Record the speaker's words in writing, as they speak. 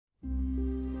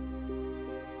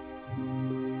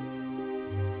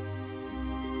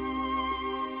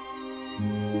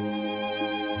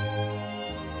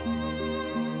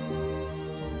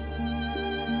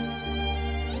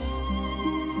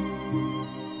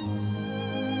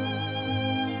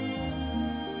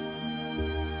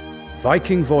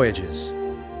Viking Voyages,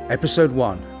 Episode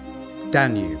 1,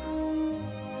 Danube.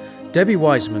 Debbie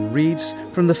Wiseman reads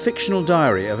from the fictional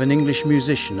diary of an English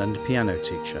musician and piano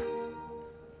teacher.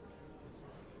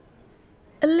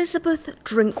 Elizabeth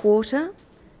Drinkwater,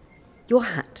 your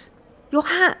hat, your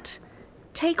hat,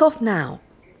 take off now.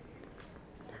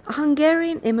 A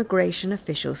Hungarian immigration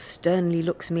official sternly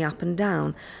looks me up and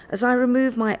down as I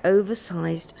remove my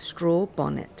oversized straw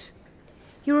bonnet.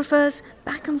 He refers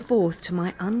back and forth to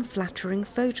my unflattering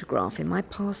photograph in my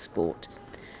passport,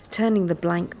 turning the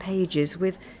blank pages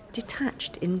with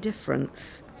detached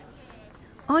indifference.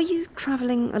 Are you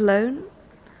travelling alone?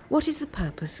 What is the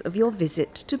purpose of your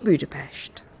visit to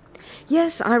Budapest?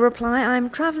 Yes, I reply, I am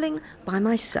travelling by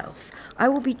myself. I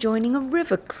will be joining a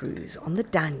river cruise on the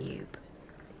Danube.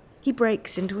 He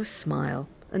breaks into a smile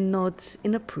and nods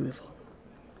in approval.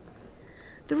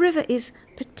 The river is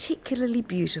particularly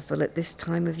beautiful at this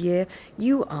time of year.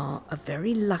 You are a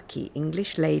very lucky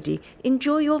English lady.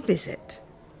 Enjoy your visit.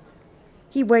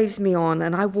 He waves me on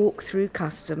and I walk through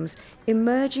customs,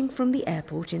 emerging from the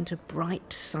airport into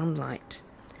bright sunlight.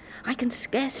 I can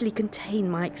scarcely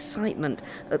contain my excitement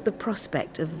at the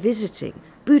prospect of visiting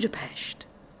Budapest.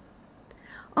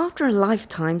 After a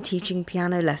lifetime teaching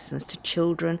piano lessons to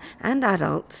children and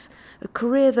adults, a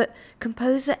career that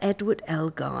composer Edward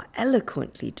Elgar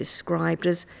eloquently described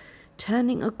as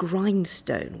turning a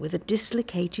grindstone with a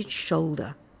dislocated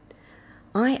shoulder,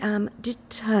 I am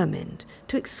determined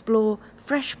to explore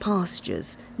fresh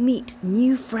pastures, meet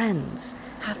new friends,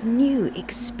 have new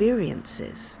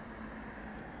experiences.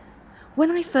 When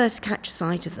I first catch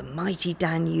sight of the mighty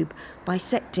Danube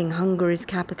bisecting Hungary's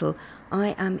capital,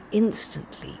 I am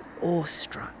instantly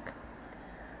awestruck.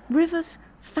 Rivers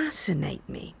fascinate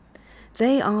me.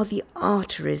 They are the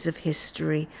arteries of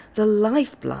history, the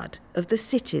lifeblood of the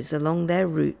cities along their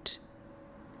route.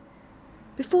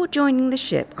 Before joining the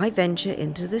ship, I venture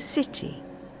into the city.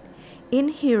 In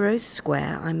Heroes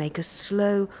Square, I make a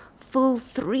slow, full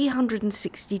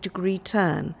 360-degree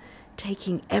turn,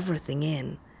 taking everything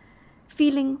in,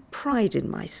 feeling pride in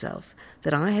myself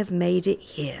that I have made it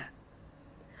here.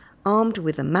 Armed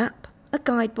with a map, a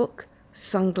guidebook,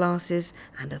 sunglasses,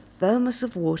 and a thermos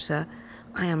of water,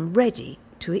 I am ready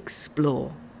to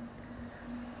explore.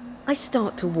 I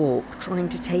start to walk, trying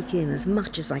to take in as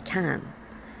much as I can.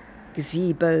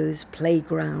 Gazebos,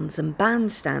 playgrounds, and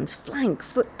bandstands flank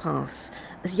footpaths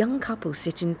as young couples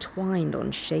sit entwined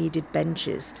on shaded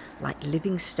benches like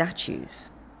living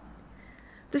statues.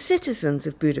 The citizens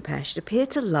of Budapest appear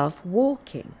to love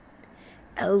walking.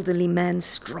 Elderly men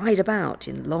stride about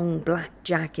in long black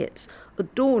jackets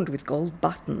adorned with gold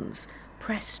buttons,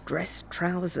 pressed dress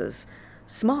trousers,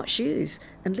 smart shoes,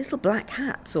 and little black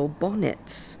hats or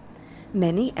bonnets.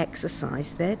 Many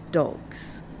exercise their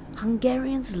dogs.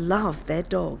 Hungarians love their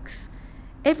dogs.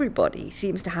 Everybody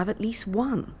seems to have at least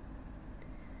one.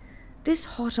 This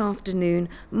hot afternoon,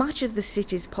 much of the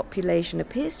city's population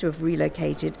appears to have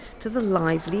relocated to the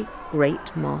lively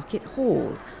Great Market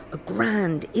Hall, a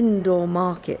grand indoor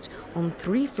market on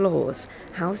 3 floors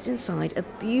housed inside a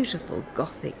beautiful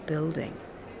Gothic building.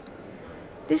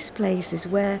 This place is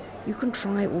where you can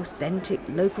try authentic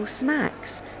local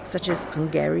snacks, such as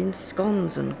Hungarian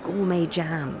scones and gourmet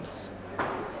jams.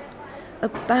 A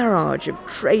barrage of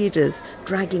traders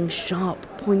dragging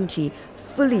sharp, pointy,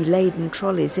 fully laden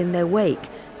trolleys in their wake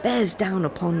bears down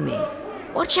upon me.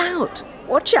 "Watch out!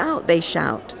 Watch out!" they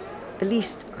shout. At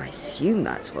least I assume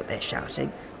that's what they're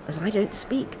shouting, as I don't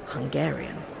speak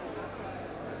Hungarian.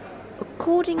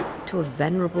 According to a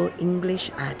venerable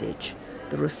English adage,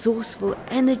 the resourceful,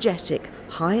 energetic,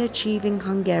 high-achieving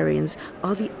Hungarians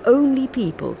are the only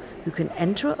people who can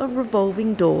enter a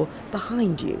revolving door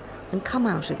behind you and come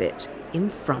out of it in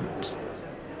front.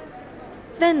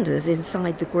 Vendors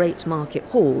inside the Great Market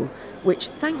Hall, which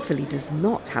thankfully does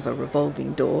not have a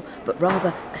revolving door, but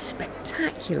rather a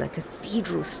spectacular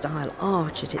cathedral-style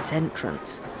arch at its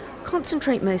entrance,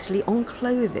 concentrate mostly on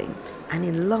clothing and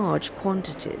in large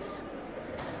quantities.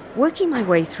 Working my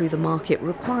way through the market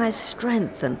requires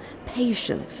strength and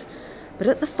patience, but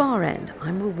at the far end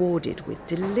I'm rewarded with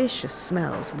delicious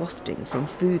smells wafting from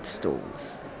food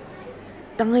stalls.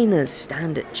 Diners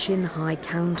stand at chin-high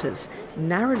counters,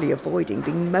 narrowly avoiding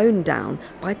being mown down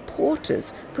by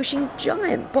porters pushing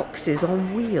giant boxes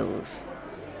on wheels.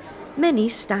 Many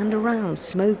stand around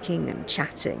smoking and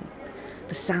chatting.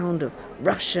 The sound of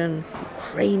Russian,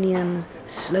 Ukrainian,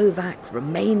 Slovak,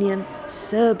 Romanian,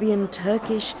 Serbian,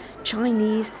 Turkish,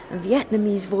 Chinese and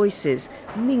Vietnamese voices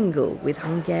mingle with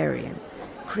Hungarian,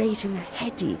 creating a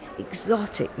heady,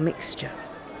 exotic mixture.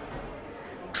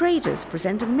 traders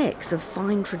present a mix of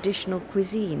fine traditional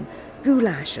cuisine,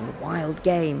 goulash and wild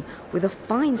game, with a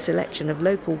fine selection of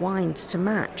local wines to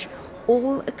match,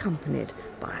 all accompanied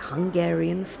by a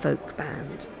Hungarian folk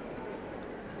band.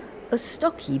 A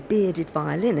stocky, bearded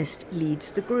violinist leads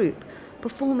the group,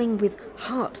 performing with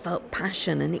heartfelt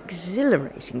passion and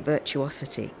exhilarating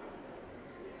virtuosity.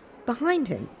 Behind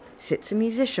him sits a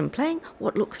musician playing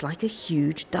what looks like a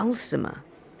huge dulcimer.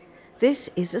 This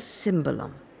is a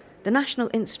cymbalum, the national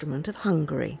instrument of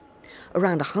Hungary.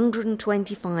 Around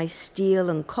 125 steel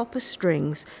and copper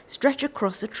strings stretch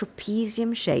across a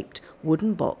trapezium-shaped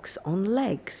wooden box on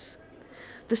legs.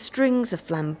 The strings are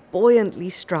flamboyantly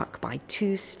struck by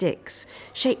two sticks,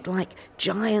 shaped like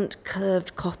giant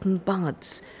curved cotton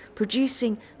buds,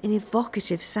 producing an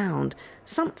evocative sound,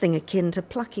 something akin to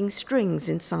plucking strings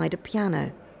inside a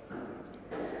piano.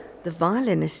 The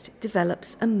violinist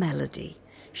develops a melody,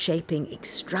 shaping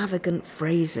extravagant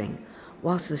phrasing,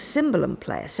 whilst the cymbalum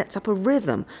player sets up a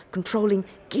rhythm controlling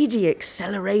giddy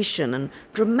acceleration and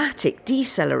dramatic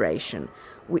deceleration,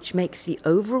 which makes the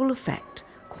overall effect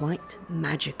quite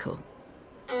magical.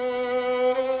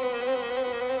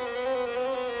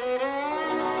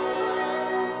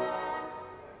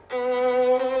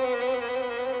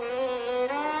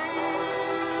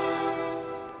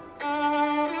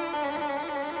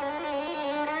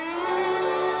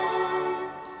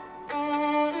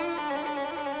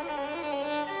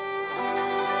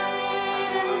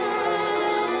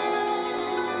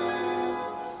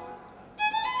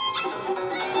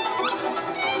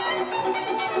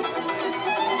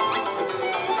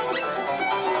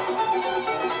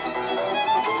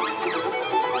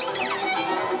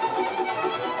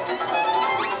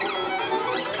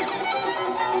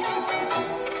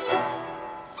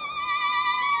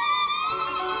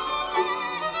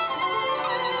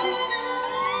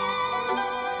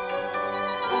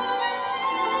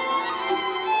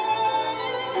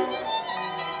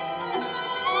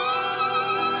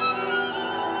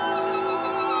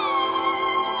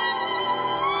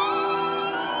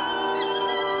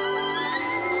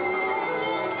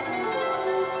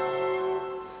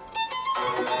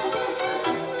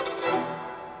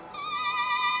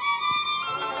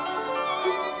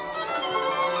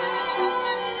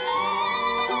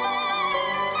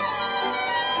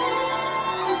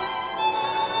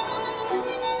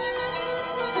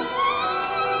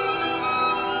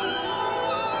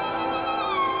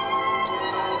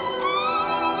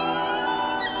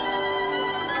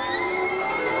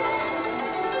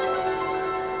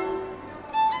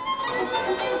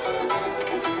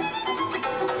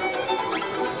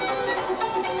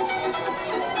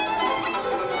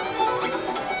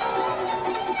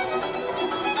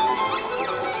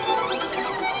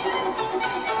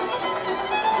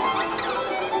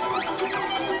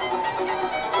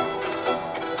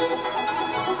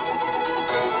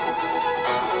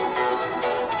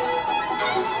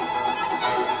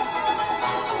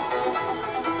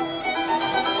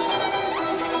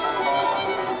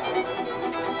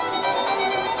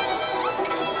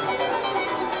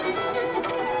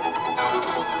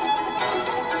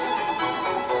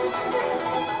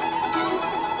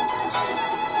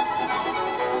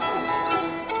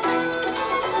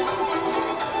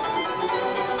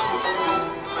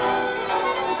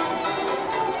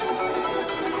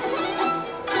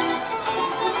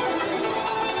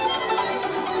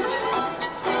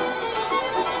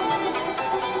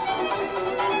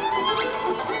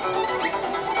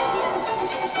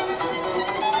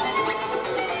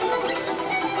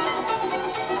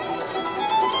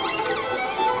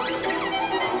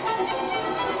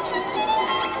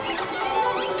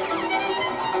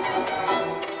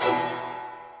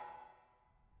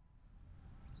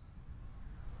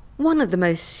 One of the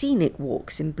most scenic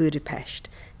walks in Budapest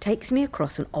takes me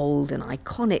across an old and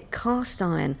iconic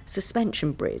cast-iron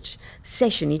suspension bridge,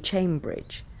 Széchenyi Chain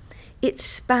Bridge. It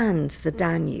spans the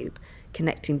Danube,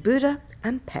 connecting Buda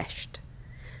and Pest.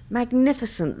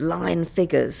 Magnificent lion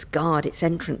figures guard its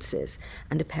entrances,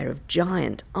 and a pair of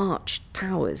giant arched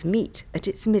towers meet at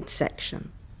its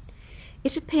midsection.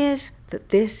 It appears that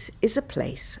this is a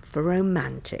place for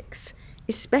romantics,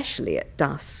 especially at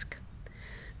dusk.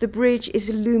 The bridge is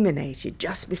illuminated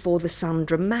just before the sun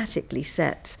dramatically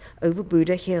sets over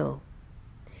Buda Hill.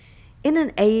 In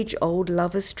an age-old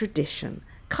lover's tradition,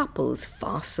 couples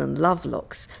fasten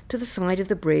lovelocks to the side of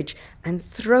the bridge and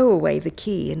throw away the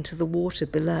key into the water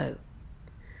below.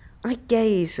 I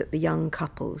gaze at the young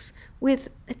couples with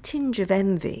a tinge of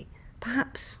envy,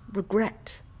 perhaps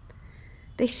regret.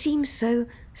 They seem so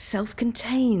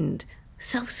self-contained,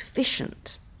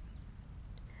 self-sufficient.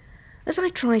 As I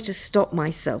try to stop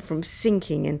myself from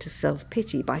sinking into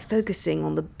self-pity by focusing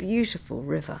on the beautiful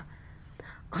river,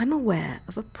 I'm aware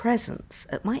of a presence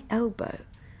at my elbow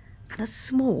and a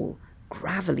small,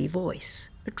 gravelly voice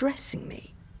addressing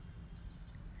me.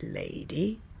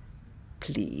 "Lady,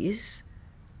 please,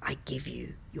 I give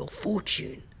you your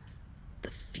fortune,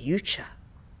 the future.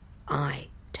 I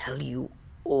tell you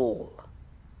all."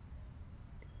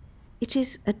 It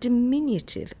is a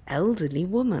diminutive elderly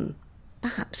woman,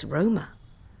 perhaps Roma.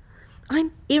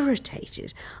 I'm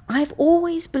irritated. I've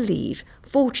always believed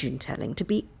fortune-telling to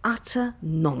be utter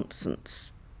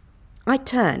nonsense. I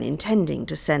turn, intending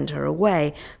to send her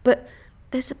away, but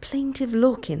there's a plaintive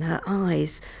look in her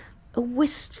eyes, a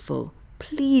wistful,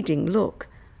 pleading look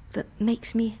that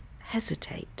makes me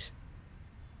hesitate.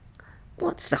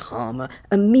 What's the harm?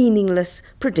 A meaningless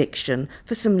prediction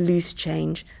for some loose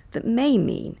change that may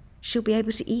mean she'll be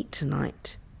able to eat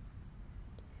tonight.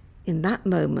 In that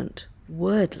moment,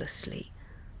 wordlessly,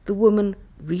 the woman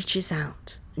reaches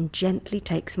out and gently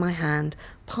takes my hand,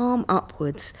 palm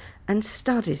upwards, and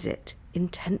studies it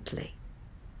intently.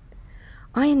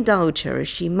 I indulge her as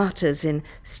she mutters in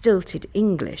stilted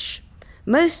English.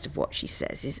 Most of what she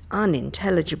says is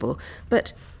unintelligible,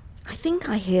 but I think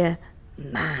I hear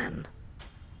man,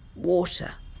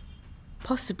 water,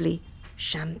 possibly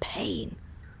champagne,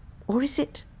 or is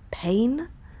it pain?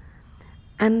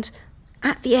 And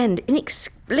at the end,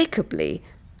 inexplicably,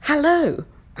 hello,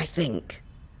 I think.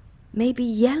 Maybe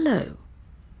yellow.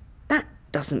 That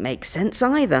doesn't make sense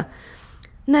either.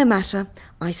 No matter,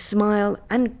 I smile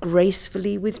and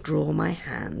gracefully withdraw my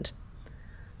hand.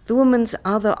 The woman's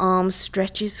other arm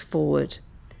stretches forward.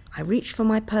 I reach for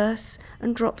my purse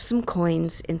and drop some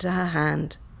coins into her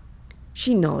hand.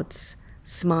 She nods,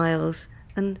 smiles,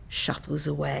 and shuffles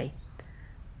away.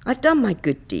 I've done my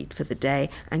good deed for the day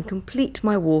and complete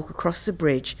my walk across the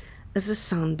bridge as the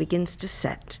sun begins to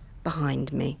set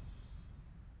behind me.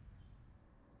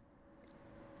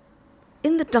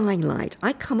 In the dying light,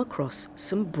 I come across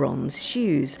some bronze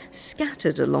shoes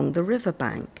scattered along the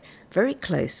riverbank, very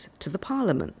close to the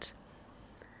Parliament.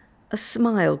 A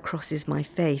smile crosses my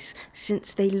face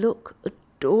since they look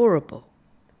adorable.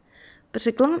 But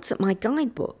a glance at my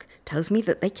guidebook tells me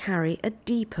that they carry a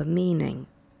deeper meaning.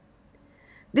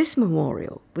 This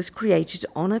memorial was created to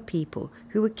honour people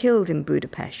who were killed in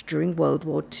Budapest during World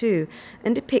War II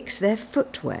and depicts their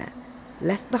footwear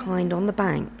left behind on the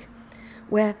bank,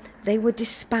 where they were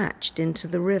dispatched into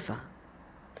the river.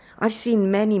 I've seen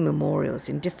many memorials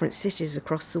in different cities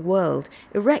across the world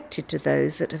erected to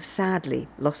those that have sadly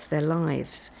lost their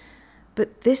lives,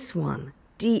 but this one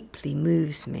deeply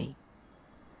moves me.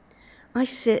 I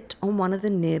sit on one of the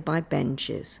nearby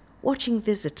benches, watching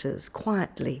visitors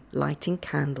quietly lighting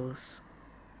candles.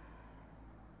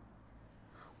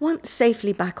 Once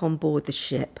safely back on board the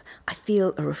ship, I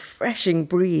feel a refreshing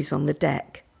breeze on the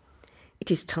deck.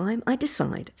 It is time I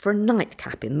decide for a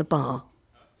nightcap in the bar.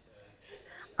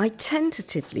 I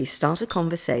tentatively start a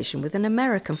conversation with an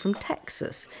American from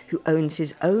Texas who owns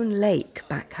his own lake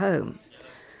back home.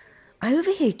 I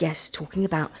overhear guests talking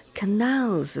about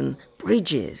canals and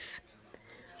bridges.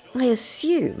 I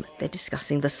assume they're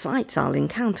discussing the sights I'll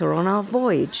encounter on our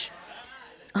voyage.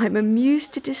 I'm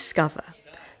amused to discover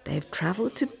they have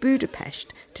travelled to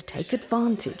Budapest to take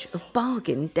advantage of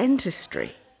bargain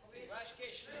dentistry.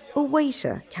 A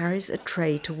waiter carries a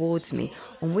tray towards me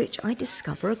on which I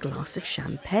discover a glass of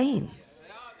champagne.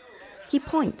 He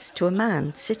points to a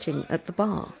man sitting at the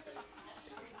bar.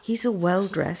 He's a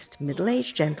well-dressed,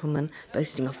 middle-aged gentleman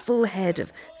boasting a full head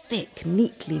of thick,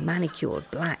 neatly manicured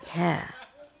black hair.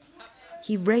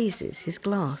 He raises his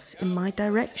glass in my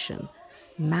direction,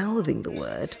 mouthing the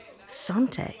word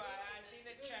 "Sante."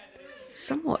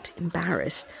 Somewhat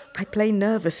embarrassed, I play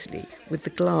nervously with the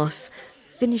glass,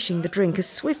 finishing the drink as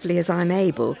swiftly as I'm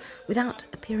able without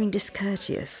appearing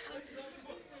discourteous.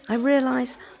 I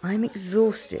realise I'm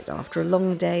exhausted after a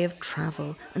long day of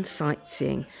travel and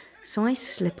sightseeing, so I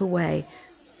slip away,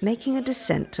 making a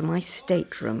descent to my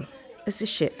stateroom as the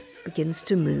ship begins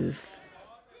to move.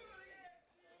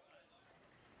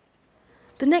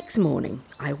 The next morning,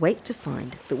 I wake to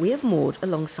find that we have moored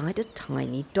alongside a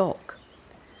tiny dock.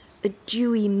 A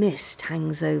dewy mist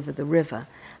hangs over the river,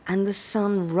 and the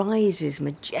sun rises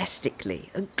majestically,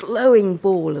 a glowing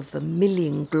ball of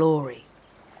vermilion glory.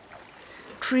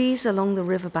 Trees along the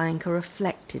riverbank are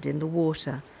reflected in the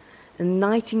water, and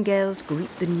nightingales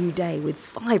greet the new day with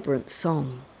vibrant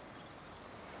song.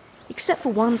 Except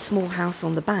for one small house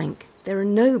on the bank, there are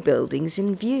no buildings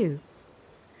in view.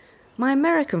 My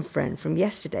American friend from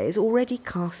yesterday is already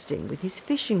casting with his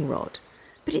fishing rod,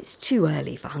 but it's too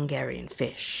early for Hungarian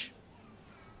fish.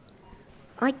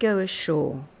 I go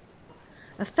ashore.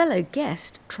 A fellow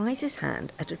guest tries his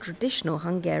hand at a traditional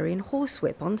Hungarian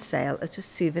horsewhip on sale at a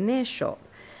souvenir shop,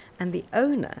 and the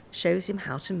owner shows him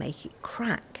how to make it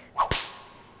crack.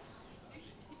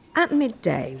 At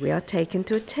midday, we are taken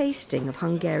to a tasting of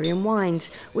Hungarian wines,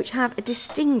 which have a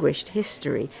distinguished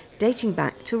history dating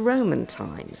back to Roman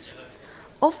times.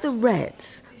 Of the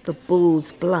reds, the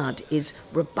bull's blood is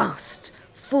robust,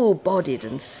 full-bodied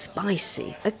and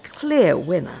spicy, a clear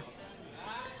winner.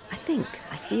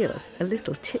 I feel a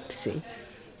little tipsy.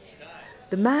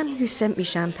 The man who sent me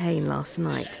champagne last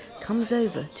night comes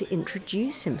over to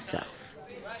introduce himself.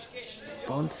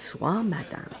 Bonsoir,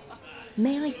 madame.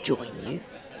 May I join you?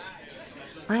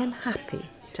 I am happy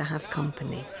to have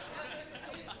company.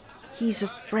 He's a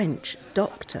French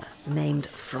doctor named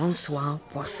François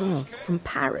Poisson from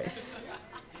Paris.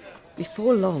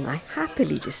 Before long, I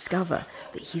happily discover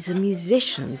that he's a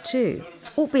musician too,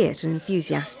 albeit an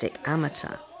enthusiastic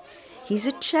amateur. He's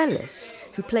a cellist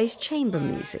who plays chamber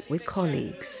music with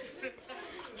colleagues.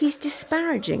 He's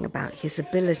disparaging about his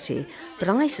ability, but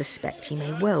I suspect he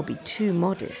may well be too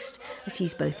modest, as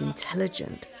he's both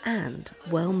intelligent and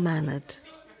well-mannered.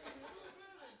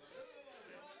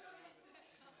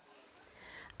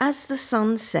 As the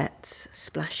sun sets,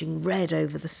 splashing red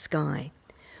over the sky,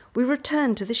 we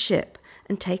return to the ship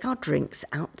and take our drinks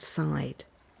outside.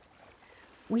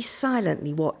 We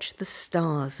silently watch the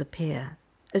stars appear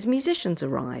as musicians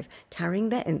arrive carrying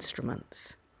their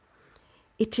instruments.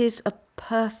 It is a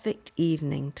perfect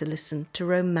evening to listen to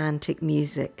romantic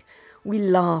music. We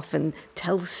laugh and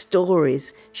tell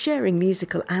stories, sharing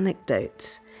musical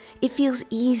anecdotes. It feels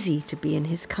easy to be in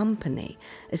his company,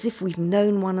 as if we've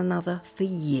known one another for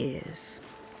years.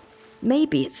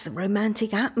 Maybe it's the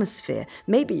romantic atmosphere,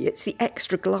 maybe it's the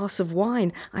extra glass of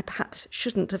wine I perhaps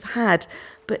shouldn't have had,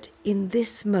 but in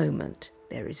this moment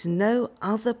there is no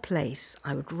other place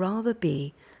I would rather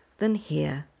be than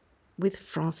here with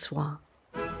François.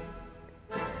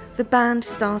 The band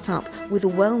start up with a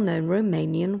well-known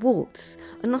Romanian waltz,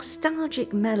 a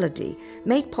nostalgic melody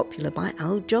made popular by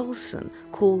Al Jolson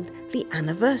called the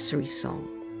Anniversary Song.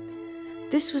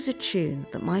 This was a tune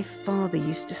that my father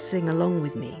used to sing along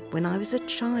with me when I was a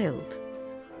child.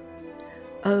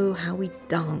 Oh, how we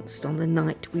danced on the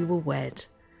night we were wed.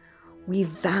 We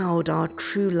vowed our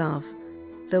true love,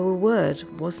 though a word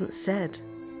wasn't said.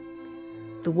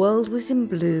 The world was in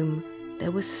bloom,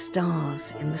 there were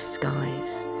stars in the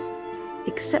skies,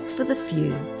 except for the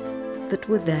few that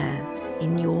were there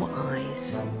in your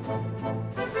eyes.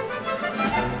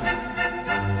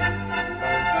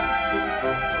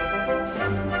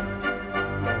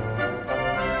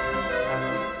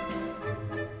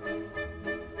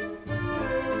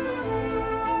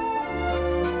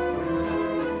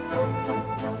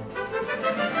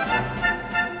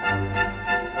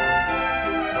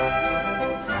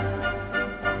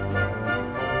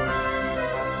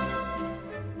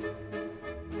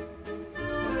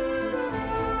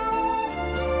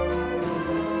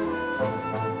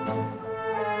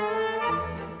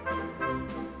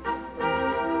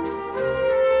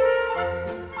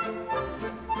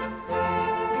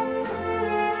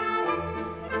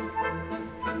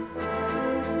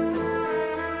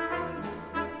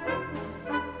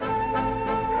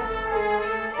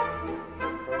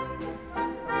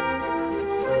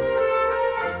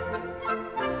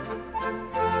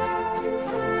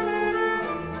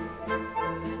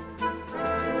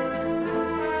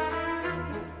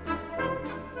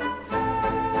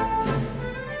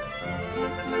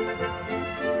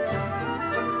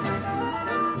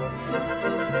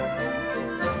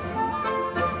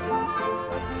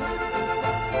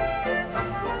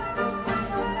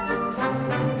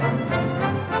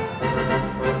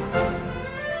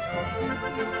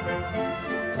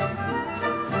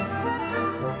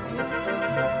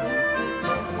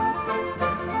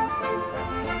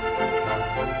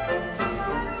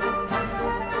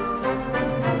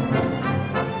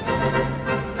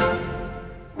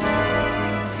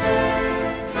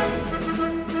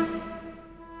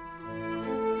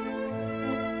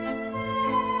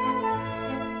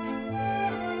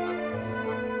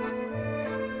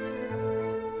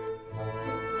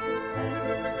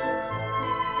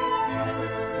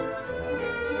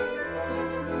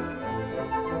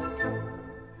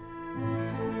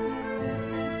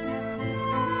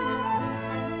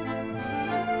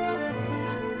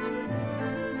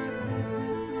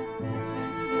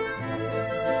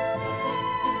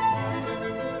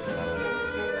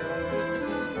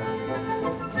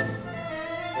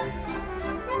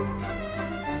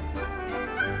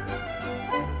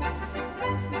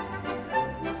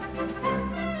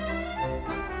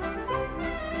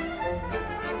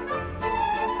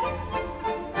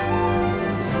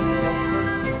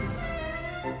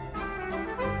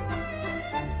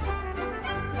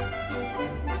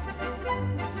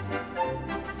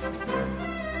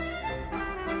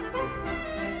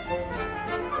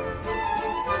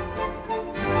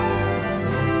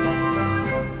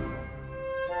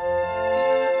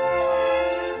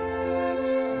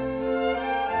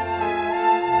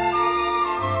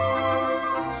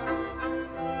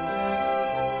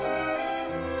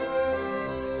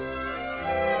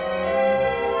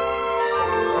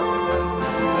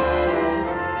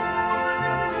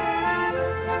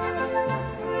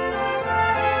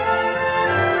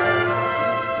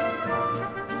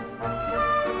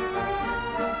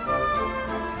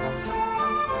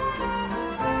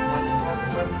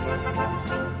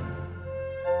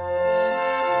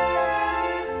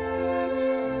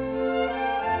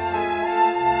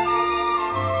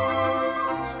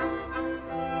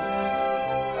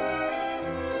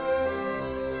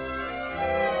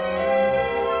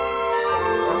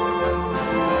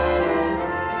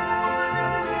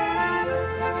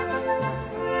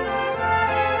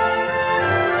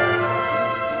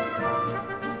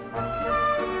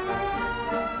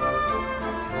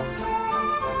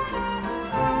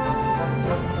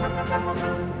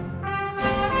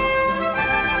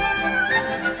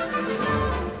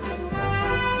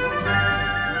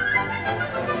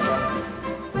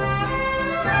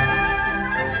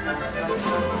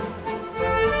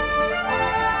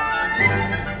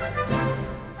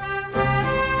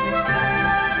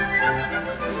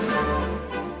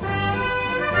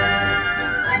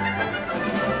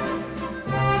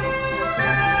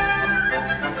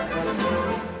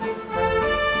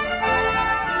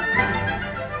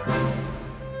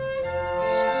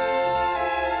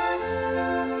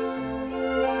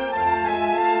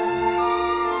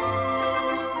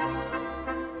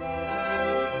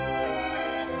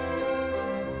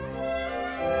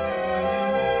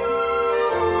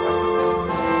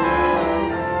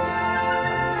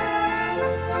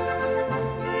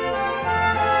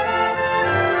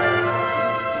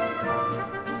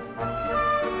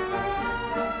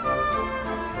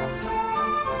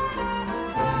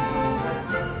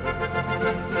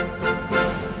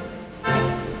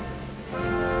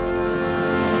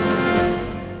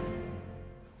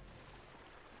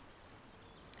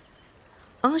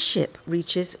 Our ship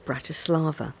reaches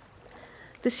Bratislava.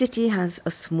 The city has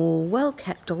a small,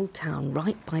 well-kept old town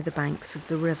right by the banks of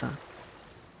the river.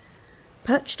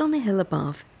 Perched on a hill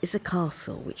above is a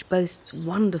castle which boasts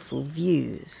wonderful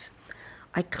views.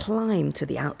 I climb to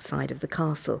the outside of the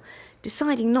castle,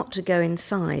 deciding not to go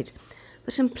inside,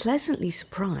 but am pleasantly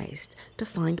surprised to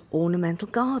find ornamental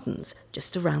gardens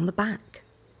just around the back.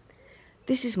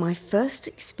 This is my first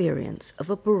experience of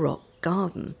a Baroque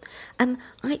garden, and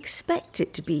I expect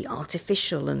it to be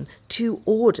artificial and too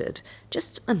ordered,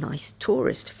 just a nice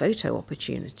tourist photo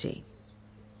opportunity.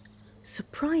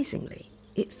 Surprisingly,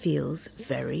 it feels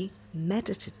very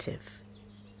meditative.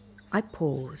 I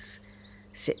pause,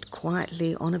 sit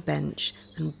quietly on a bench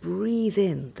and breathe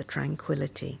in the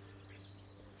tranquility.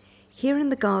 Here in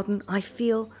the garden I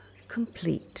feel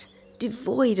complete,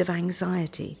 devoid of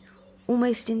anxiety,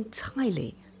 almost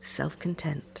entirely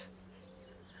self-content.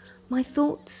 My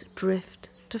thoughts drift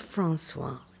to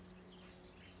Francois.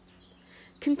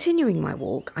 Continuing my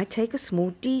walk, I take a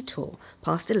small detour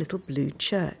past a little blue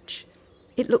church.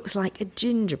 It looks like a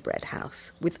gingerbread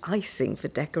house with icing for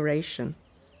decoration.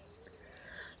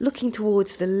 Looking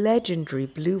towards the legendary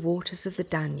blue waters of the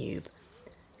Danube,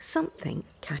 something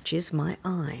catches my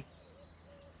eye.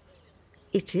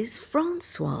 It is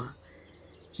Francois.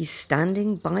 He's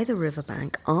standing by the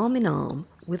riverbank, arm in arm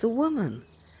with a woman.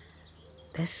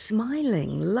 They're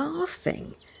smiling,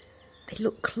 laughing. They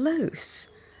look close.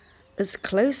 As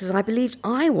close as I believed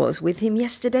I was with him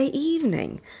yesterday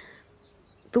evening.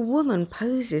 The woman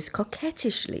poses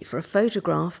coquettishly for a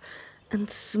photograph and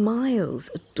smiles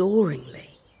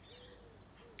adoringly.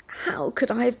 How could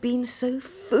I have been so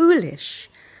foolish?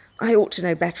 I ought to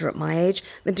know better at my age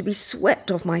than to be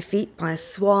swept off my feet by a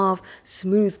suave,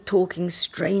 smooth-talking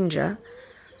stranger.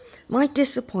 My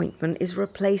disappointment is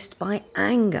replaced by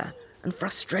anger and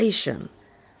frustration.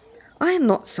 I am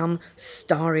not some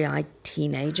starry-eyed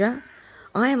teenager.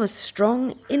 I am a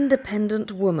strong,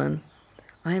 independent woman.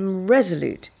 I am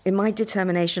resolute in my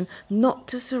determination not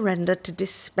to surrender to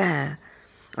despair.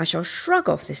 I shall shrug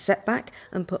off this setback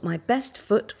and put my best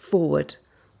foot forward.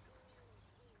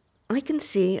 I can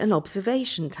see an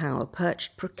observation tower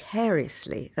perched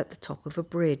precariously at the top of a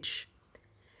bridge.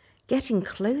 Getting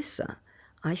closer,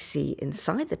 I see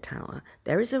inside the tower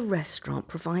there is a restaurant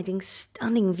providing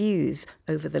stunning views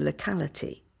over the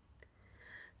locality.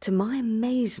 To my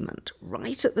amazement,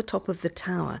 right at the top of the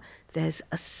tower, there's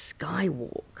a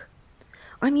skywalk.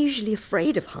 I'm usually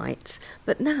afraid of heights,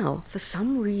 but now, for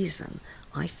some reason,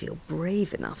 I feel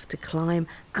brave enough to climb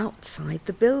outside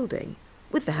the building,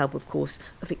 with the help, of course,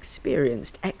 of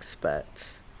experienced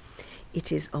experts.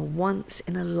 It is a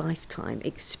once-in-a-lifetime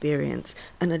experience,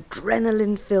 an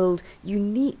adrenaline-filled,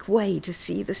 unique way to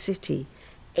see the city,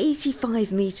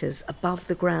 85 metres above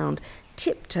the ground,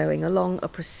 tiptoeing along a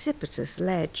precipitous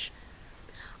ledge.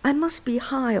 I must be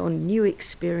high on new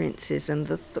experiences and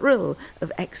the thrill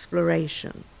of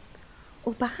exploration.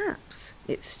 Or perhaps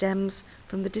it stems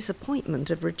from the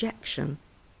disappointment of rejection.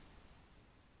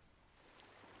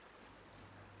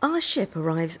 Our ship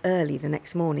arrives early the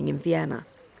next morning in Vienna.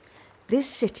 This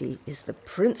city is the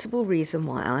principal reason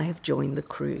why I have joined the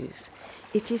cruise.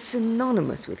 It is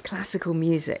synonymous with classical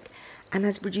music and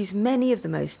has produced many of the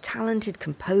most talented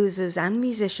composers and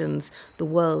musicians the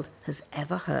world has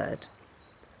ever heard.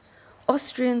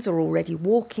 Austrians are already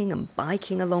walking and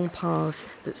biking along paths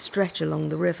that stretch along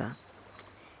the river.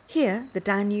 Here, the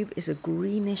Danube is a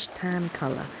greenish tan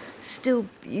colour, still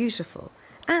beautiful,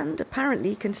 and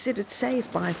apparently considered safe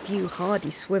by a few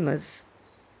hardy swimmers.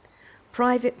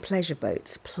 Private pleasure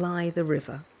boats ply the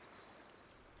river.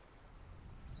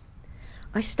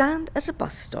 I stand at a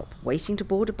bus stop waiting to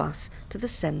board a bus to the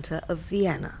centre of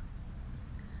Vienna.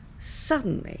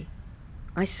 Suddenly,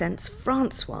 I sense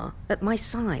Francois at my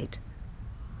side.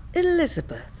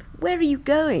 "Elizabeth, where are you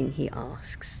going?" he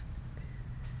asks.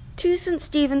 "To St.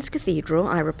 Stephen's Cathedral,"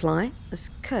 I reply, as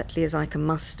curtly as I can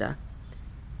muster.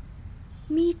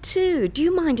 "Me too. Do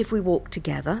you mind if we walk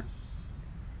together?"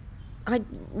 "I'd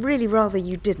really rather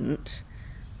you didn't."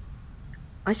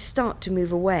 I start to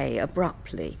move away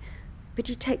abruptly, but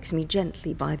he takes me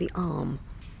gently by the arm.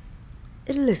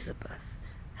 "Elizabeth,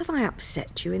 have I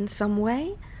upset you in some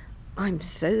way? I'm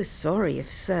so sorry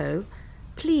if so.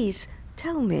 Please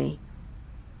tell me."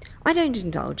 I don't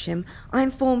indulge him. I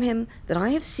inform him that I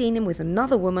have seen him with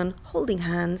another woman holding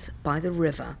hands by the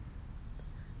river.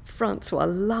 Francois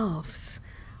laughs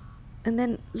and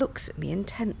then looks at me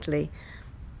intently.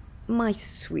 "My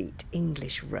sweet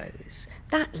English Rose,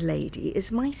 that lady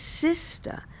is my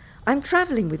sister. I'm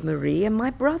travelling with Marie and my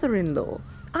brother-in-law.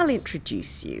 I'll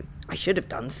introduce you. I should have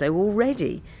done so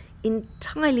already.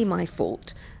 Entirely my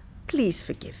fault. Please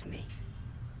forgive me."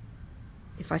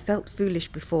 If I felt foolish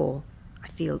before, I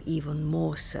feel even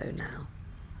more so now.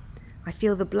 I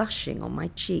feel the blushing on my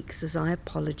cheeks as I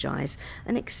apologise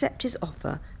and accept his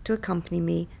offer to accompany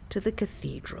me to the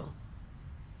cathedral.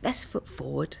 Best foot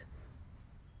forward.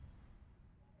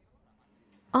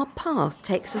 Our path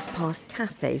takes us past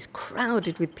cafes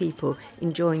crowded with people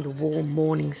enjoying the warm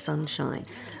morning sunshine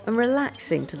and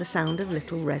relaxing to the sound of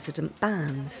little resident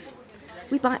bands.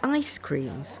 We buy ice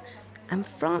creams, and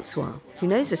Francois, who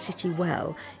knows the city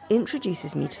well,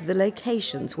 introduces me to the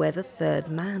locations where The Third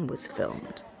Man was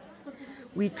filmed.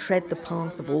 We tread the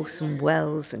path of Orson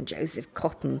Welles and Joseph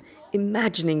Cotton,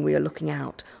 imagining we are looking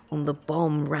out on the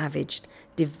bomb-ravaged,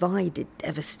 divided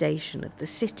devastation of the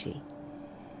city.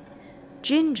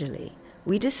 Gingerly,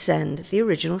 we descend the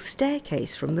original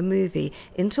staircase from the movie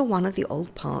into one of the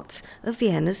old parts of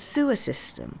Vienna's sewer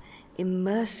system,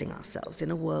 immersing ourselves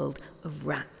in a world of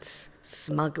rats,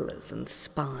 smugglers and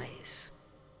spies.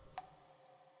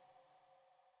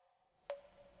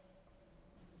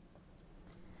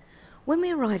 When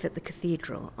we arrive at the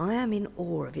cathedral, I am in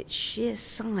awe of its sheer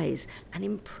size and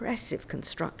impressive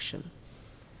construction.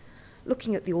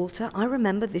 Looking at the altar, I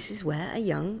remember this is where a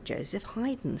young Joseph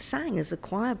Haydn sang as a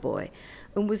choir boy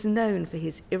and was known for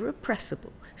his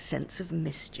irrepressible sense of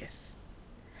mischief.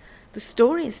 The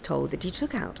story is told that he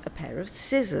took out a pair of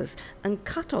scissors and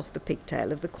cut off the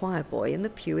pigtail of the choir boy in the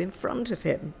pew in front of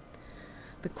him.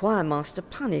 The choir master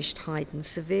punished Haydn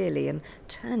severely and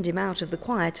turned him out of the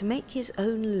choir to make his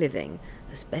own living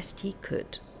as best he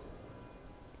could.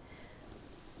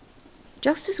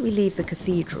 Just as we leave the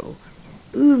cathedral,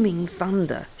 booming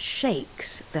thunder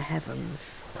shakes the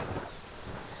heavens.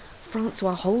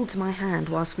 Francois holds my hand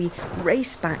whilst we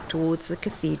race back towards the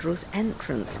cathedral's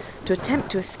entrance to attempt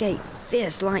to escape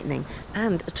fierce lightning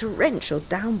and a torrential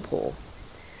downpour.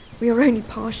 We are only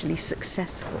partially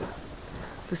successful.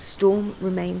 The storm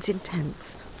remains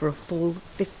intense for a full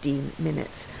 15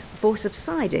 minutes before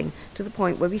subsiding to the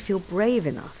point where we feel brave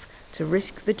enough to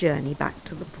risk the journey back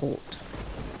to the port.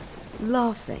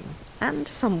 Laughing and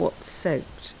somewhat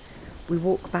soaked, we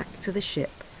walk back to the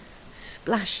ship,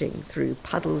 splashing through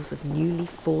puddles of newly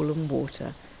fallen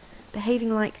water,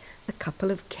 behaving like a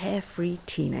couple of carefree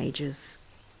teenagers.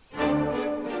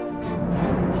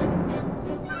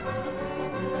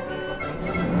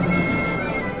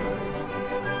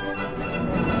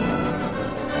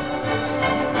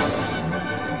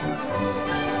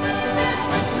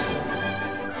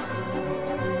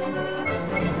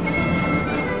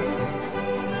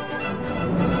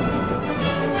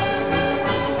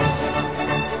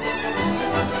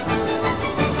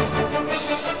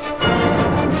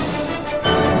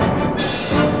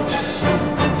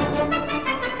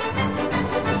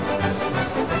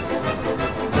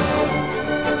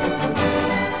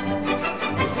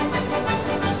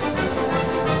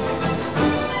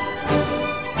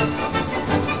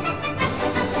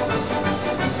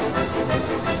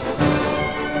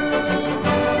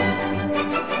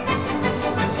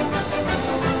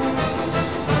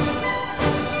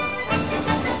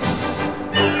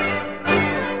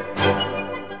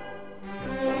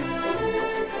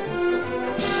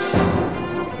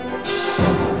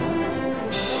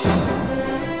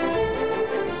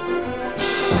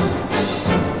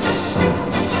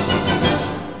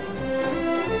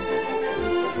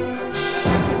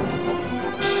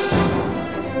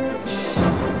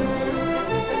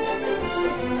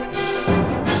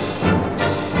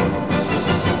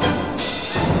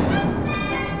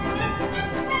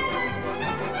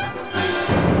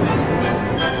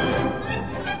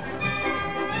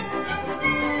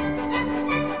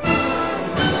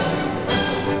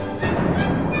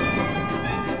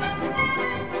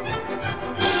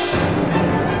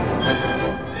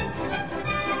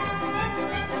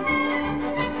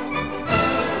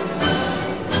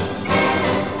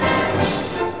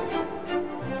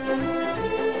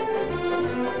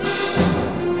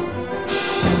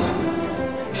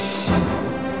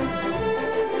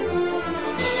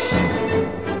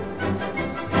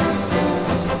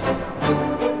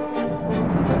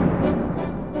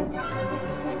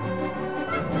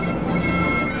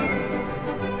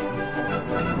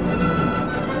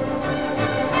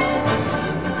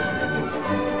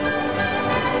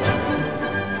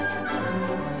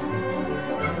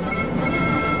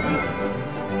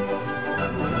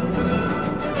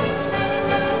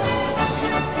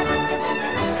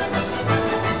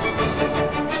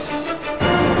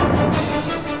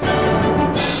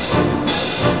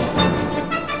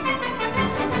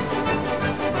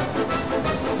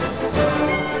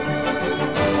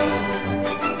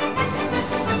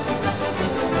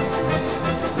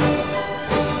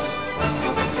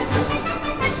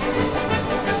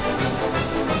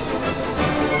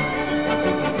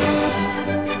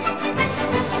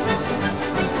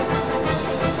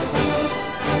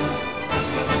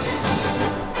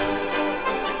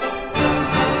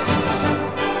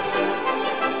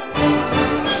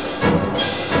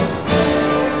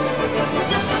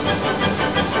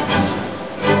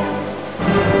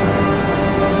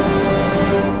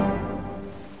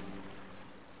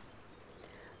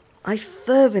 I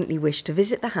fervently wish to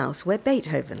visit the house where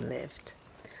Beethoven lived.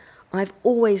 I've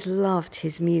always loved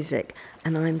his music,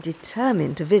 and I'm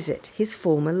determined to visit his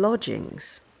former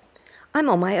lodgings. I'm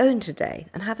on my own today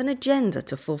and have an agenda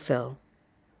to fulfill.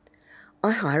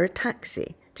 I hire a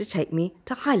taxi to take me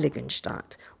to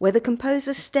Heiligenstadt, where the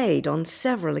composer stayed on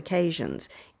several occasions,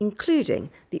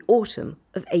 including the autumn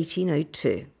of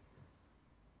 1802.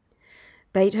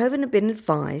 Beethoven had been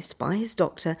advised by his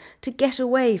doctor to get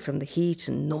away from the heat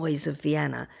and noise of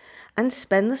Vienna and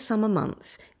spend the summer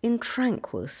months in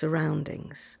tranquil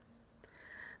surroundings.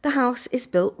 The house is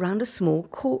built round a small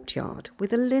courtyard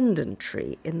with a linden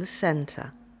tree in the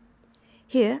centre.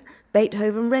 Here,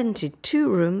 Beethoven rented 2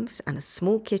 rooms and a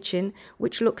small kitchen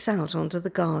which looks out onto the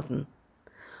garden.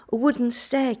 A wooden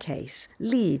staircase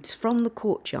leads from the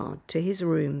courtyard to his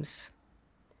rooms.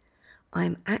 I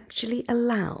am actually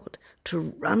allowed to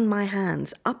run my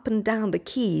hands up and down the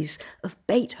keys of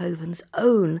Beethoven's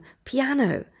own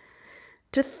piano.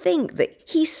 To think that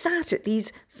he sat at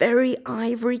these very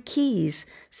ivory keys,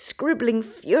 scribbling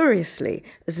furiously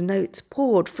as notes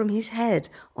poured from his head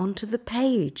onto the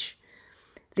page.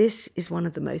 This is one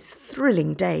of the most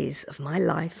thrilling days of my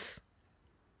life.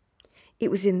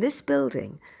 It was in this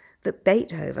building that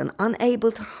Beethoven,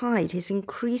 unable to hide his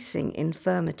increasing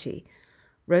infirmity,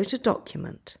 wrote a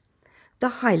document, the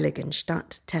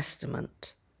Heiligenstadt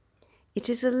Testament. It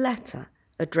is a letter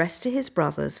addressed to his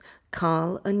brothers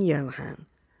Karl and Johann,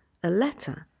 a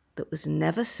letter that was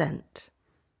never sent.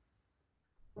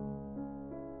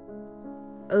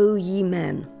 O ye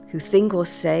men who think or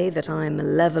say that I am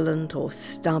malevolent or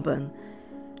stubborn,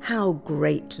 how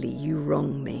greatly you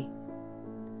wrong me.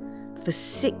 For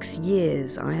 6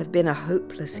 years I have been a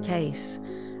hopeless case,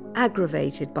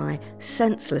 aggravated by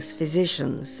senseless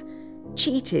physicians,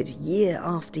 cheated year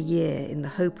after year in the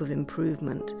hope of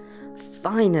improvement,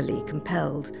 finally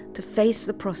compelled to face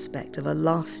the prospect of a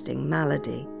lasting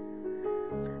malady.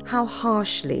 How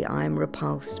harshly I am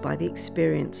repulsed by the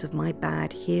experience of my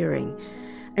bad hearing,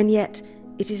 and yet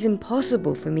it is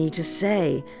impossible for me to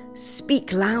say,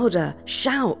 "Speak louder,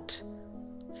 shout,"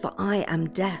 for I am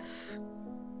deaf.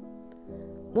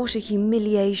 What a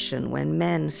humiliation when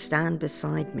men stand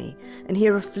beside me and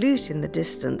hear a flute in the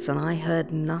distance and I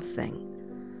heard nothing.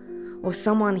 Or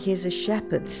someone hears a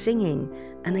shepherd singing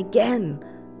and again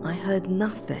I heard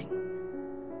nothing.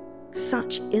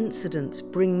 Such incidents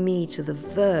bring me to the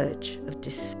verge of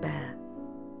despair.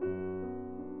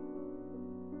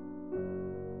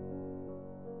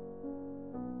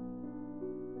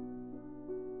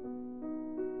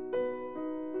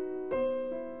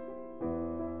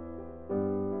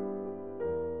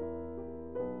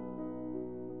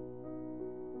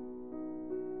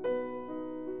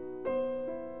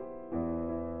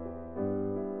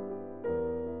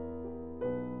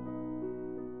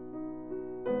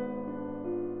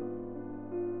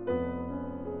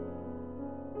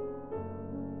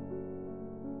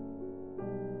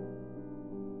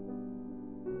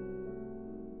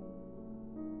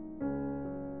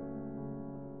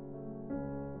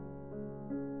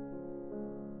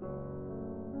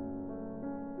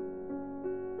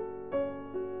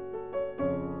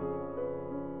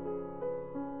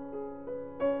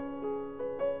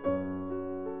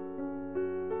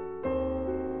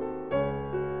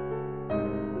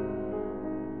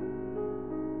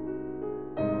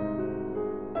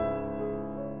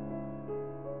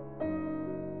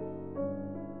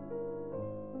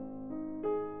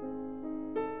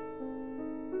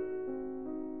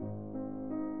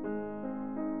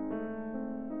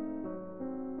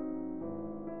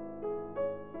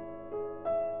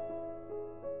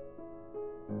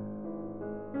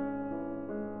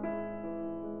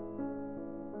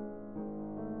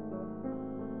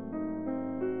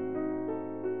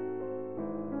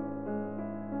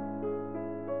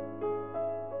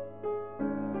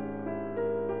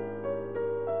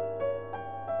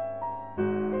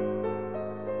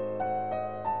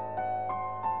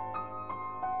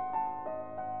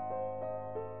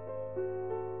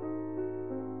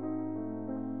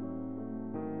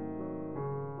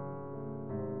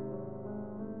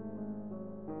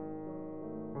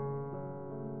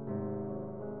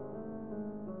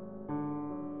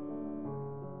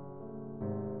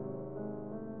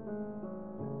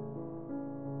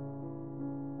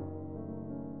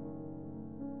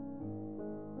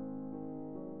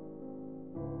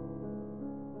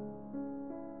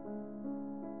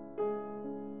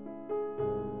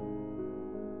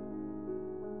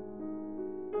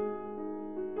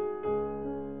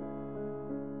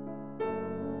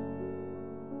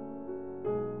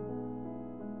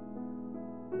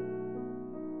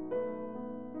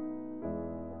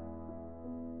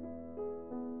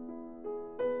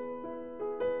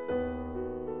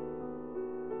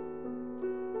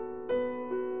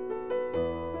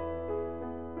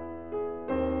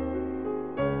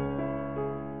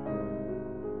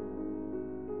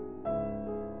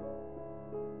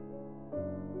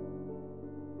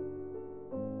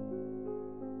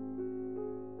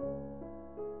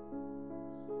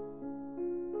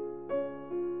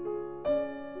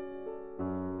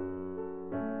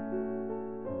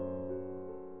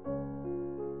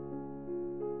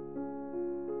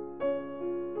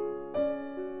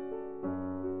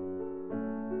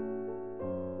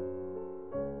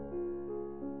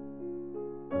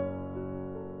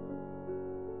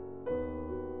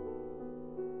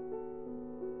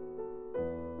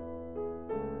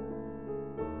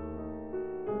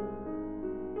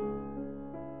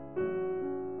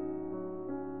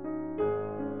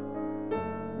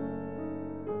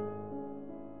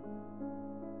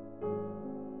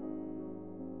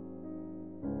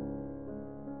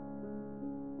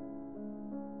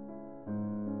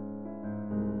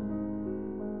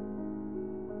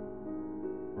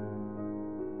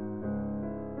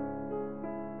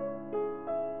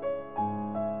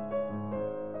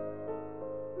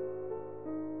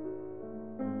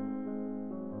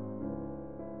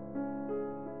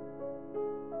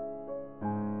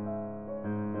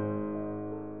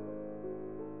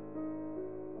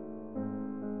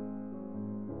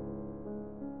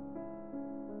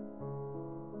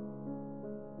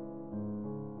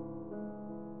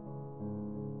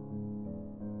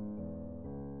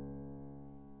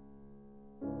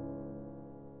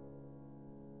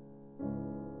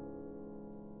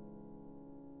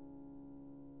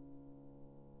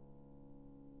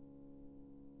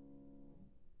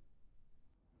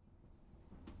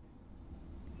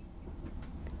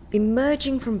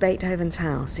 Emerging from Beethoven's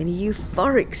house in a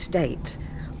euphoric state,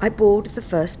 I board the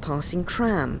first passing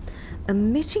tram,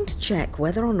 omitting to check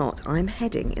whether or not I'm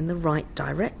heading in the right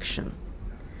direction.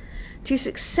 To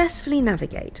successfully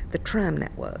navigate the tram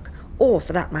network, or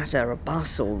for that matter a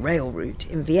bus or rail route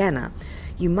in Vienna,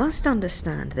 you must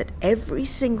understand that every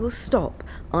single stop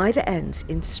either ends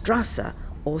in Strasse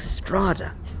or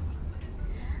Strada.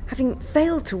 Having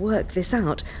failed to work this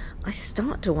out, I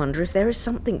start to wonder if there is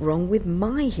something wrong with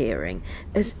my hearing,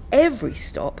 as every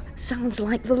stop sounds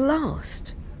like the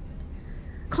last.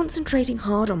 Concentrating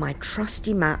hard on my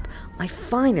trusty map, I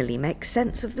finally make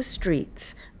sense of the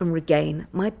streets and regain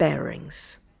my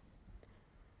bearings.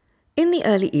 In the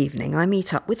early evening, I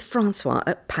meet up with Francois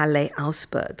at Palais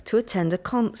Augsburg to attend a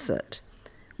concert.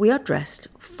 We are dressed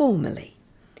formally.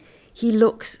 He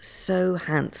looks so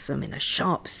handsome in a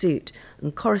sharp suit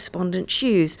and correspondent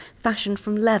shoes fashioned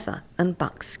from leather and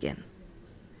buckskin.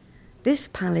 This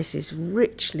palace is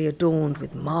richly adorned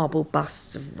with marble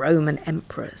busts of Roman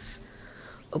emperors.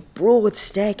 A broad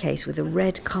staircase with a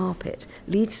red carpet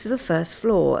leads to the first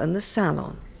floor and the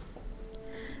salon.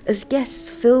 As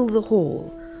guests fill the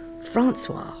hall,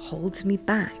 Francois holds me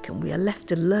back and we are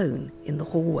left alone in the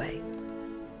hallway.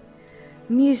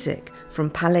 Music from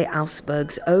Palais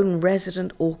Augsburg's own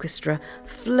resident orchestra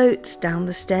floats down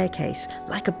the staircase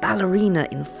like a ballerina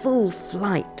in full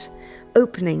flight,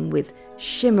 opening with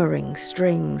shimmering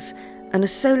strings and a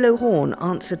solo horn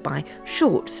answered by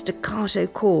short staccato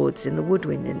chords in the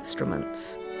woodwind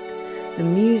instruments. The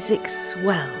music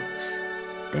swells,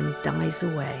 then dies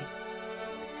away.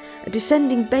 A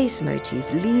descending bass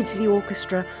motif leads the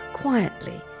orchestra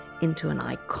quietly into an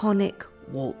iconic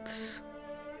waltz.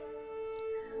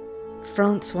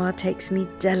 Francois takes me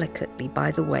delicately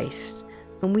by the waist,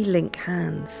 and we link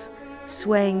hands,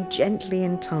 swaying gently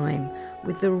in time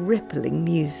with the rippling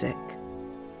music.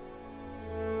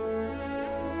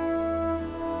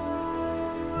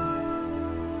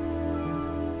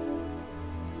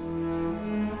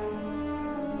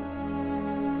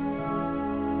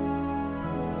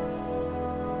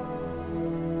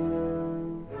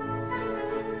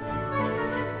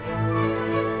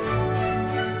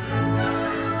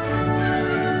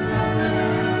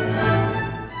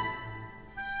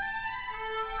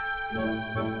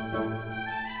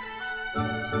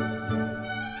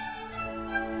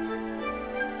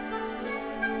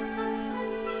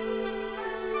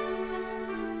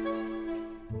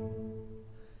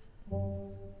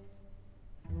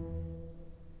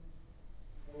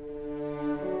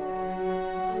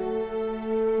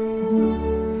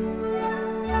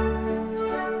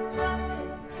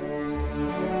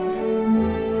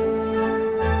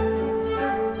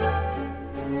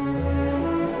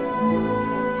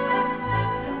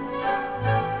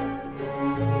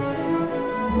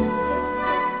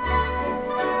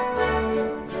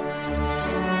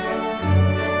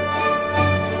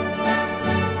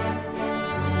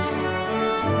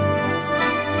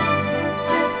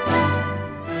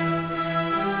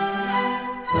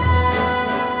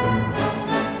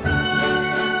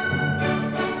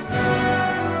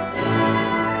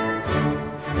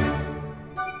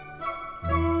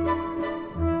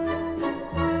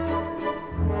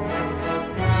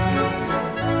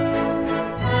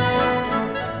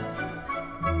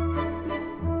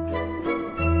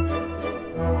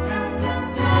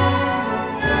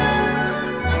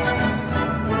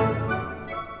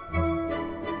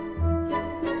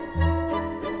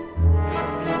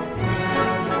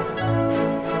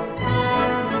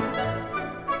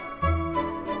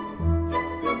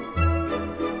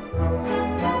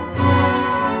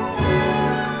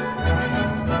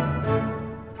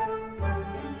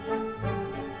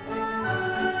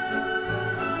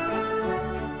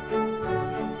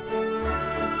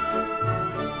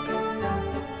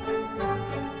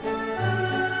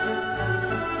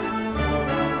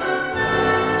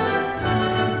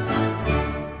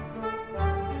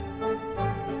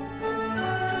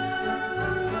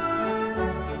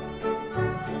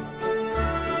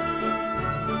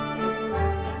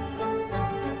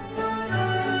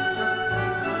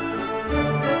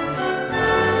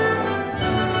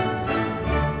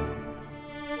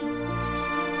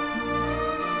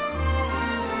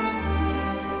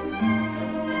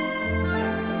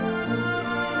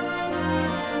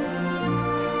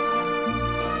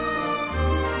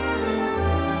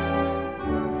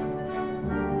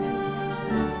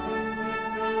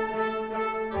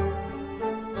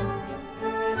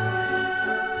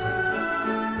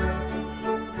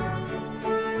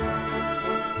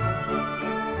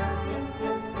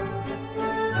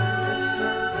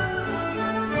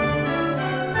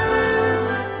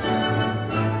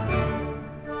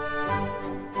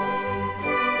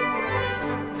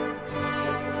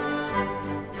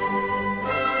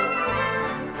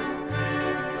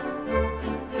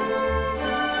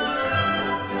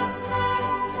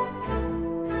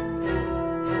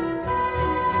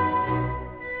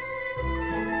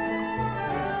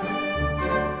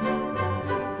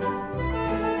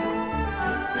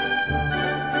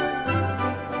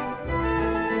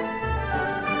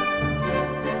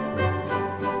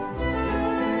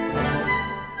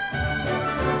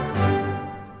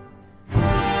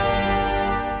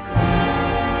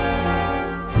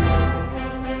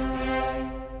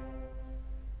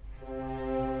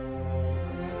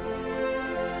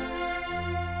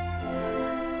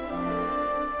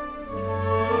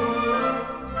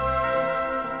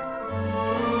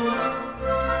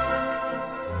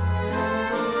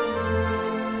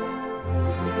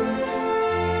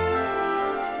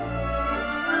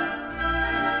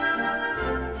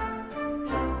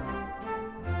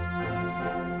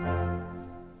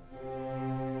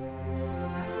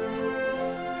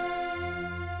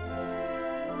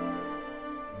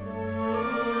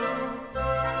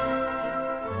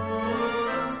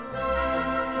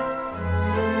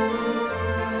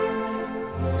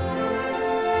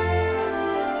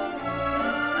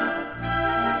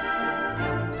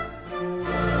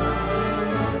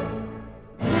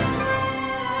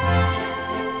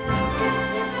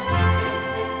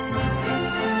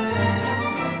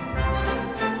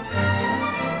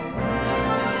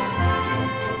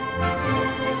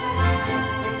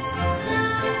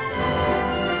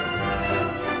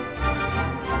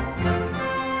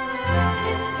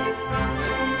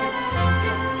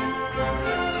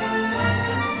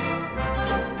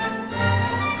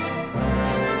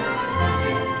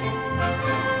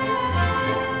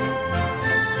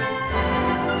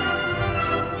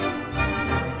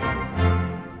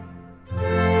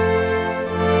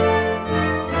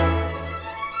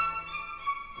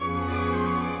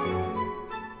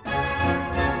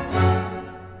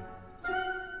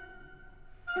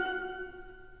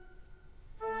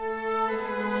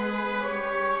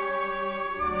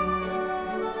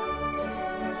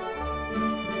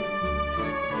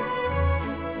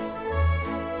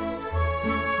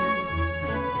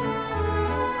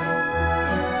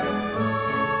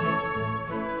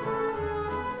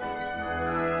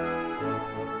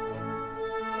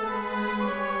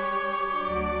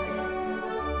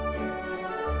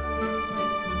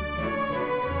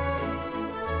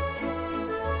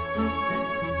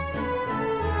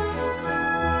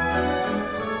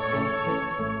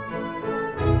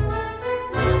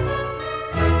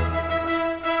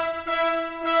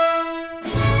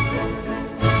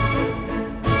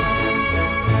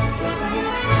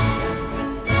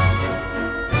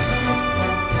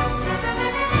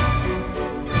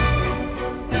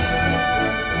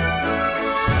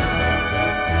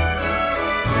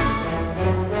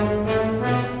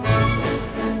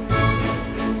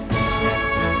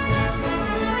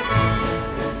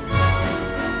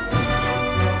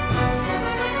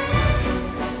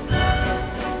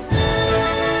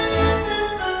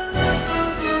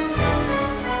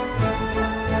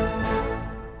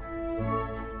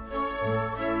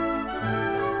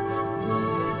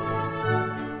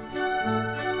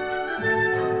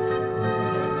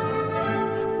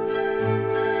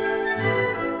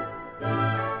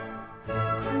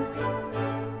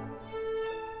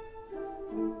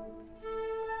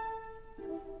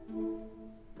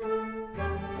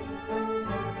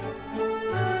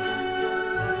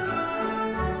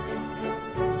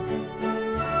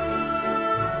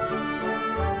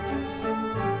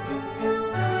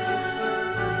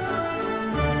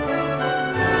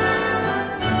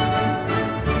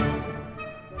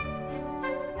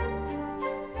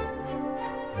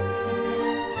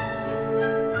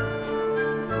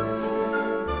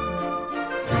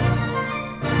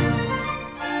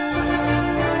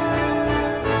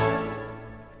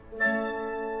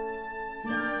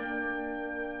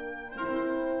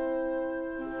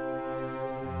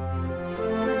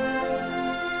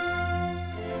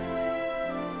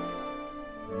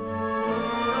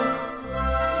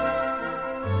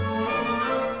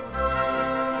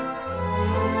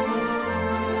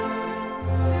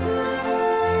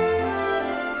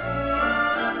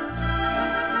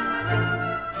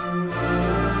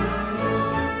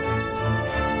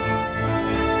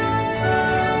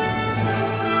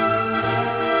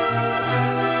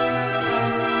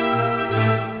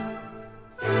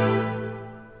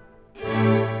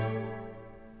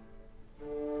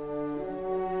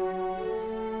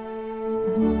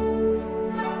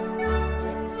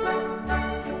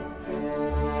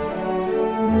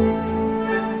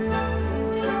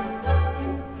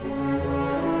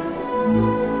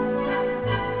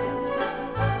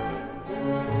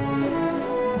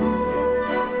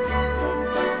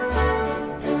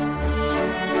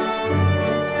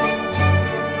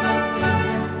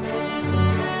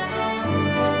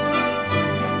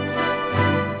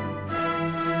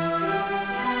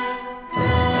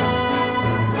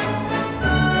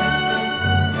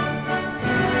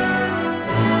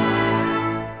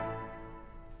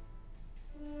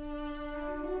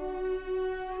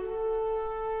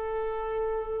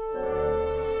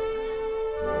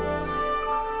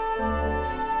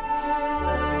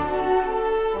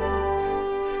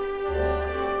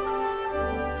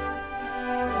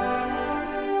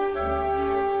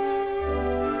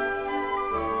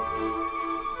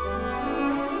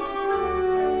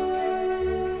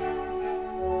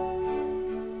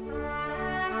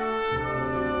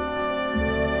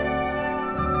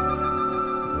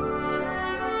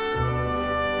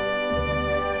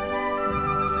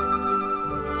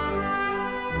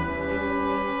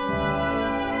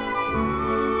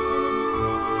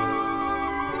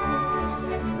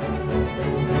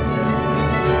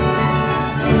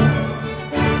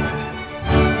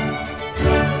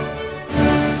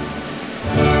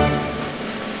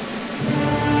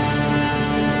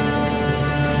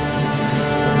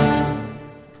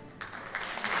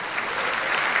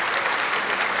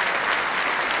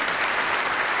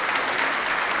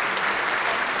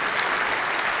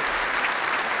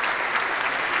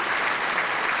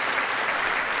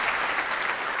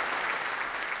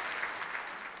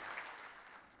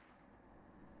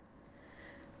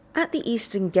 At the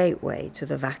eastern gateway to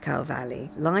the Wachau Valley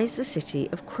lies the city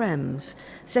of Krems,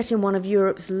 set in one of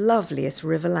Europe's loveliest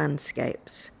river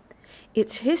landscapes.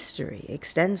 Its history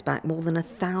extends back more than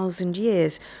 1,000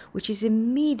 years, which is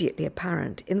immediately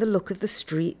apparent in the look of the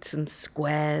streets and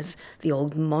squares, the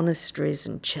old monasteries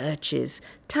and churches,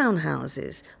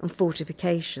 townhouses and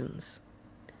fortifications.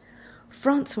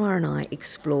 Francois and I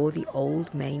explore the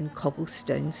old main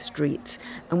cobblestone streets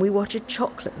and we watch a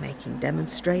chocolate-making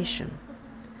demonstration.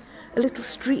 A little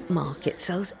street market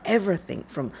sells everything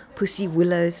from pussy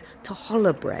willows to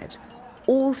challah bread,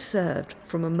 all served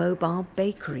from a mobile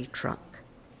bakery truck.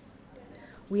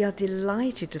 We are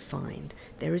delighted to find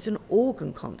there is an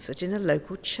organ concert in a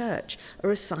local church, a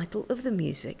recital of the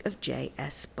music of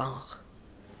J.S. Bach.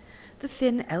 The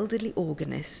thin elderly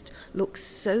organist looks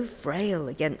so frail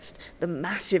against the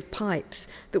massive pipes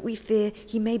that we fear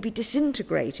he may be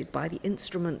disintegrated by the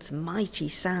instrument's mighty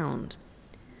sound.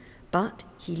 But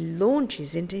he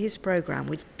launches into his programme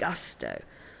with gusto,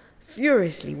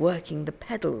 furiously working the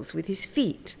pedals with his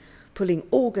feet, pulling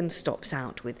organ stops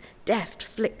out with deft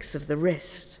flicks of the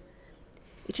wrist.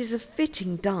 It is a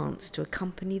fitting dance to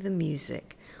accompany the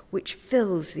music, which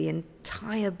fills the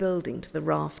entire building to the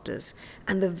rafters,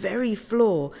 and the very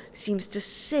floor seems to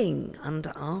sing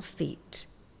under our feet.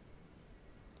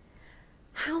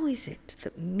 How is it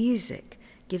that music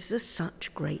gives us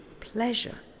such great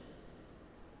pleasure?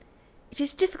 It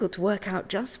is difficult to work out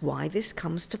just why this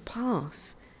comes to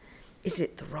pass. Is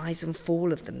it the rise and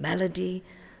fall of the melody,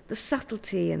 the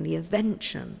subtlety and the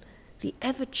invention, the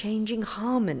ever-changing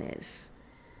harmonies?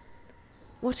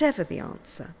 Whatever the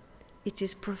answer, it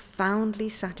is profoundly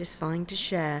satisfying to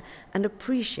share and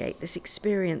appreciate this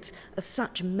experience of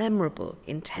such memorable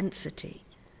intensity.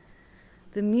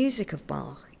 The music of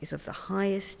Bach is of the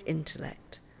highest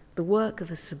intellect, the work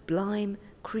of a sublime,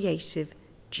 creative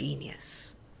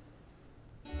genius.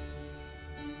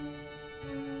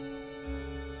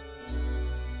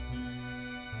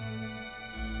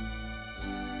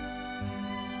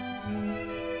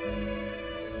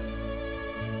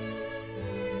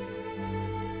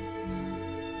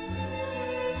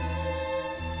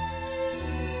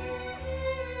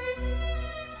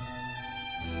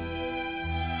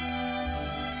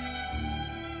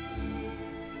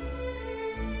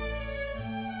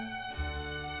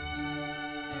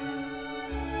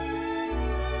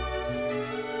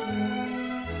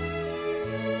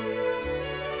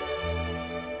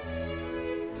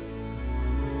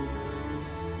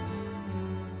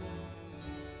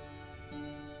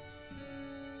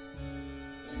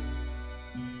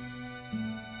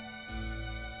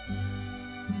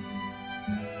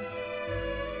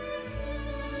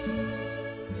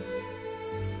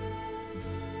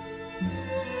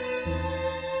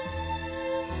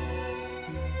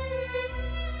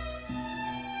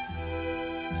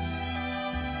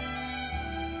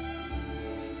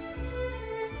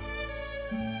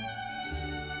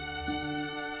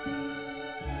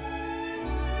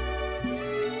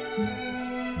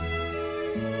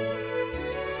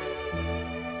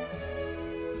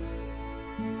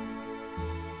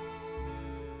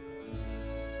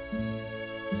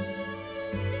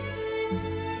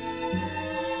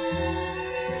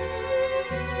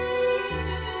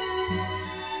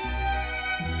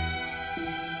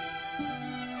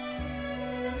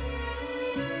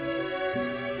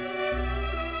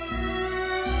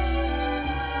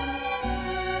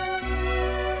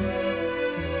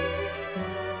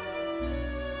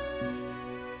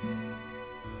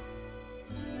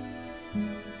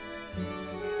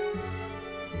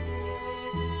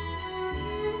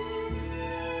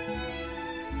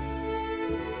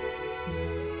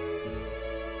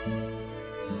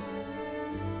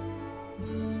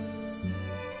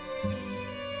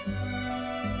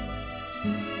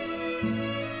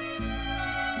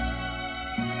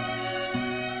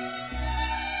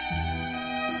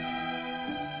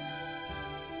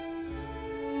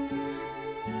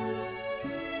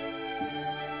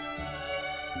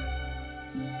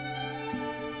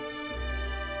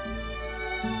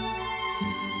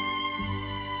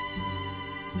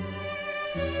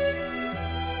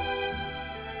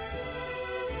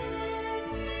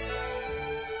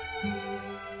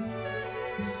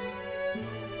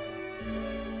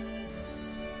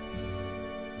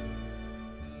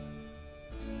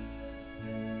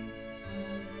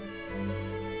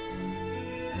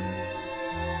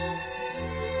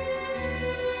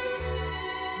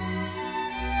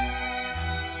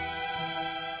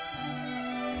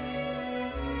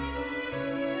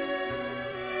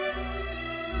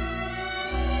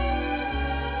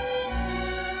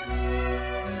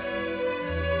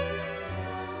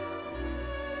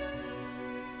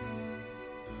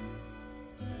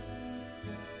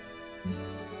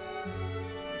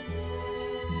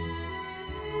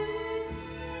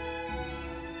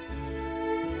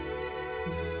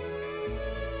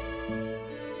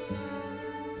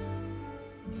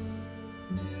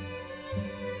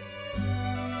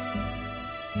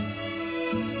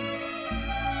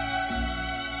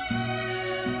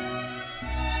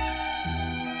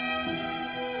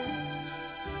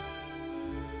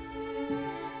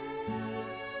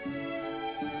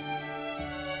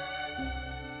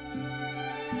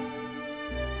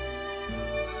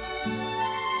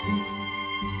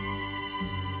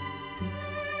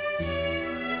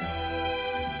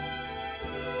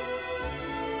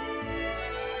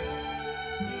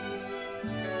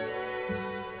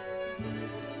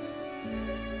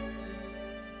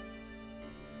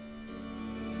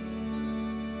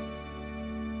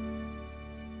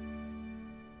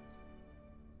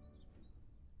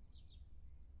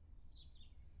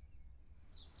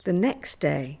 The next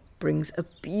day brings a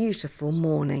beautiful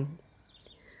morning.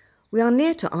 We are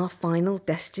near to our final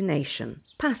destination,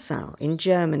 Passau in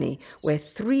Germany, where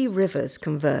 3 rivers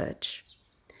converge.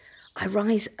 I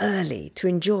rise early to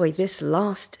enjoy this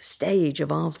last stage of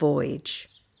our voyage.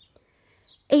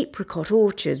 Apricot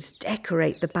orchards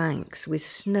decorate the banks with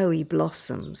snowy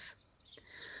blossoms.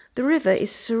 The river is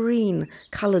serene,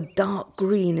 coloured dark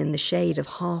green in the shade of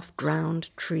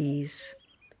half-drowned trees.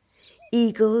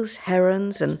 Eagles,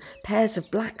 herons and pairs of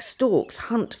black storks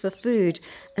hunt for food,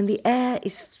 and the air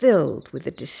is filled with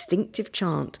a distinctive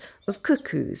chant of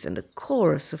cuckoos and a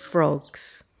chorus of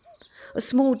frogs. A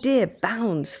small deer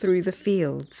bounds through the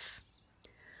fields.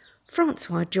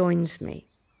 Francois joins me.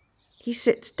 He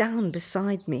sits down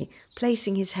beside me,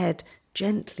 placing his head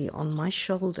gently on my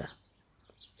shoulder.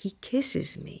 He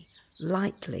kisses me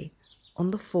lightly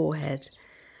on the forehead,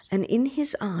 and in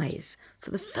his eyes,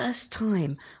 for the first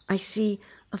time, I see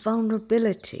a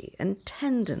vulnerability and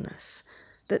tenderness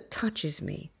that touches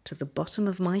me to the bottom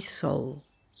of my soul.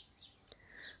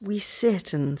 We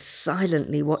sit and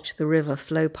silently watch the river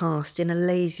flow past in a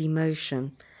lazy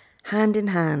motion, hand in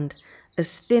hand,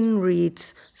 as thin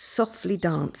reeds softly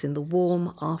dance in the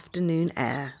warm afternoon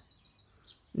air.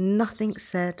 Nothing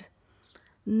said,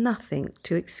 nothing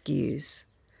to excuse,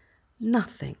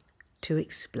 nothing to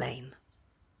explain.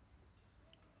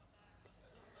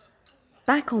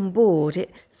 Back on board,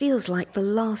 it feels like the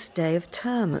last day of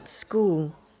term at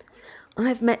school.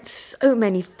 I've met so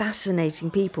many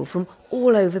fascinating people from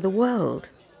all over the world.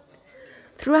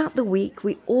 Throughout the week,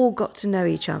 we all got to know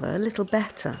each other a little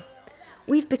better.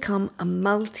 We've become a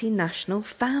multinational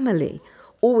family,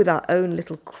 all with our own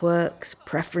little quirks,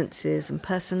 preferences and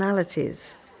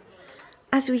personalities.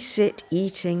 As we sit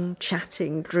eating,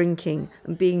 chatting, drinking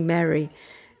and being merry,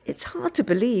 it's hard to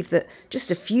believe that just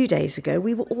a few days ago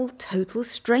we were all total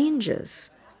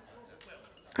strangers.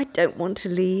 I don't want to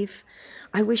leave.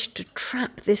 I wish to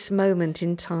trap this moment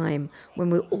in time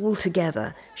when we're all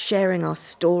together, sharing our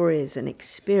stories and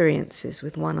experiences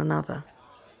with one another.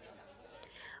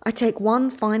 I take one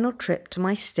final trip to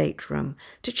my stateroom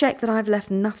to check that I've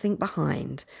left nothing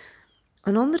behind,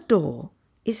 and on the door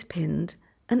is pinned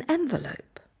an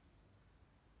envelope.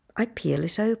 I peel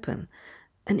it open,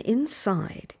 and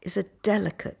inside is a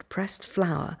delicate pressed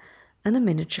flower and a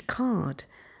miniature card.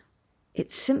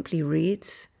 It simply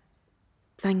reads,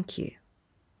 "Thank you."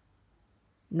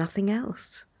 Nothing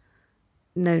else.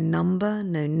 No number,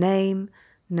 no name,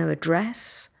 no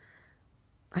address.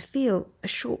 I feel a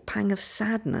short pang of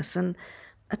sadness and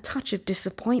a touch of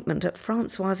disappointment at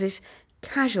Francois's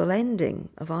casual ending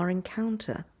of our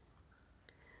encounter.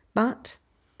 But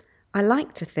I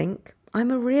like to think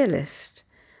I'm a realist.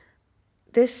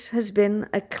 This has been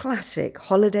a classic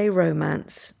holiday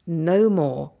romance, no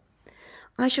more.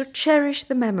 I shall cherish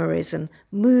the memories and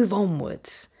move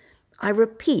onwards. I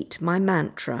repeat my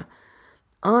mantra.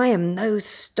 I am no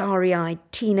starry-eyed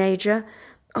teenager.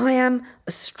 I am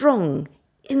a strong,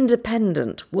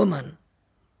 independent woman.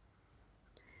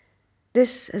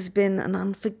 This has been an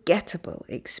unforgettable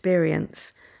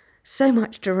experience. So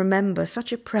much to remember,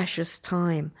 such a precious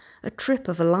time, a trip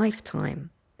of a lifetime.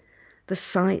 The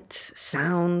sights,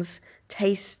 sounds,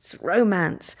 tastes,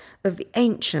 romance of the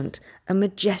ancient and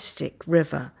majestic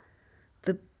river,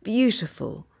 the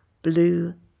beautiful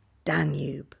blue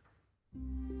Danube.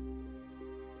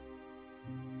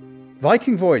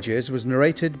 Viking Voyages was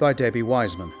narrated by Debbie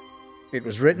Wiseman. It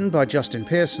was written by Justin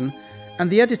Pearson, and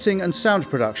the editing and sound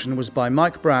production was by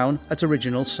Mike Brown at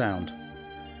Original Sound.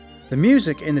 The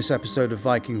music in this episode of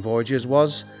Viking Voyages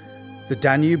was The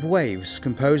Danube Waves,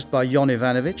 composed by Jon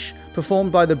Ivanovic,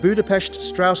 performed by the Budapest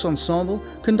Strauss Ensemble,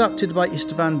 conducted by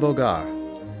Istvan Bogar.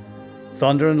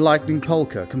 Thunder and Lightning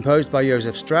Polka, composed by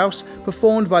Josef Strauss,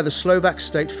 performed by the Slovak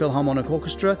State Philharmonic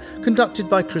Orchestra, conducted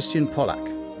by Christian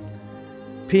Pollack.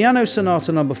 Piano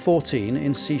Sonata No. 14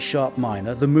 in C-sharp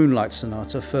minor, the Moonlight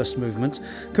Sonata, first movement,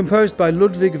 composed by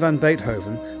Ludwig van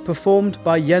Beethoven, performed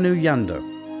by Jenő Jandó.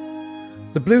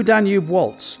 The Blue Danube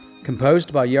Waltz,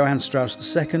 composed by Johann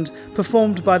Strauss II,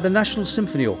 performed by the National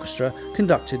Symphony Orchestra,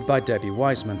 conducted by Debbie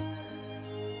Wiseman.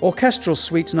 Orchestral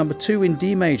Suite No. 2 in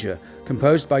D major,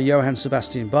 composed by Johann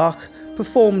Sebastian Bach,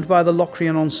 performed by the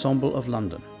Locrian Ensemble of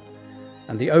London.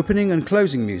 And the opening and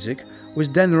closing music was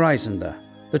Den Reisender,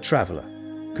 The Traveller,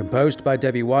 composed by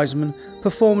Debbie Wiseman,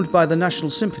 performed by the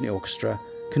National Symphony Orchestra,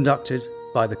 conducted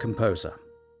by the composer.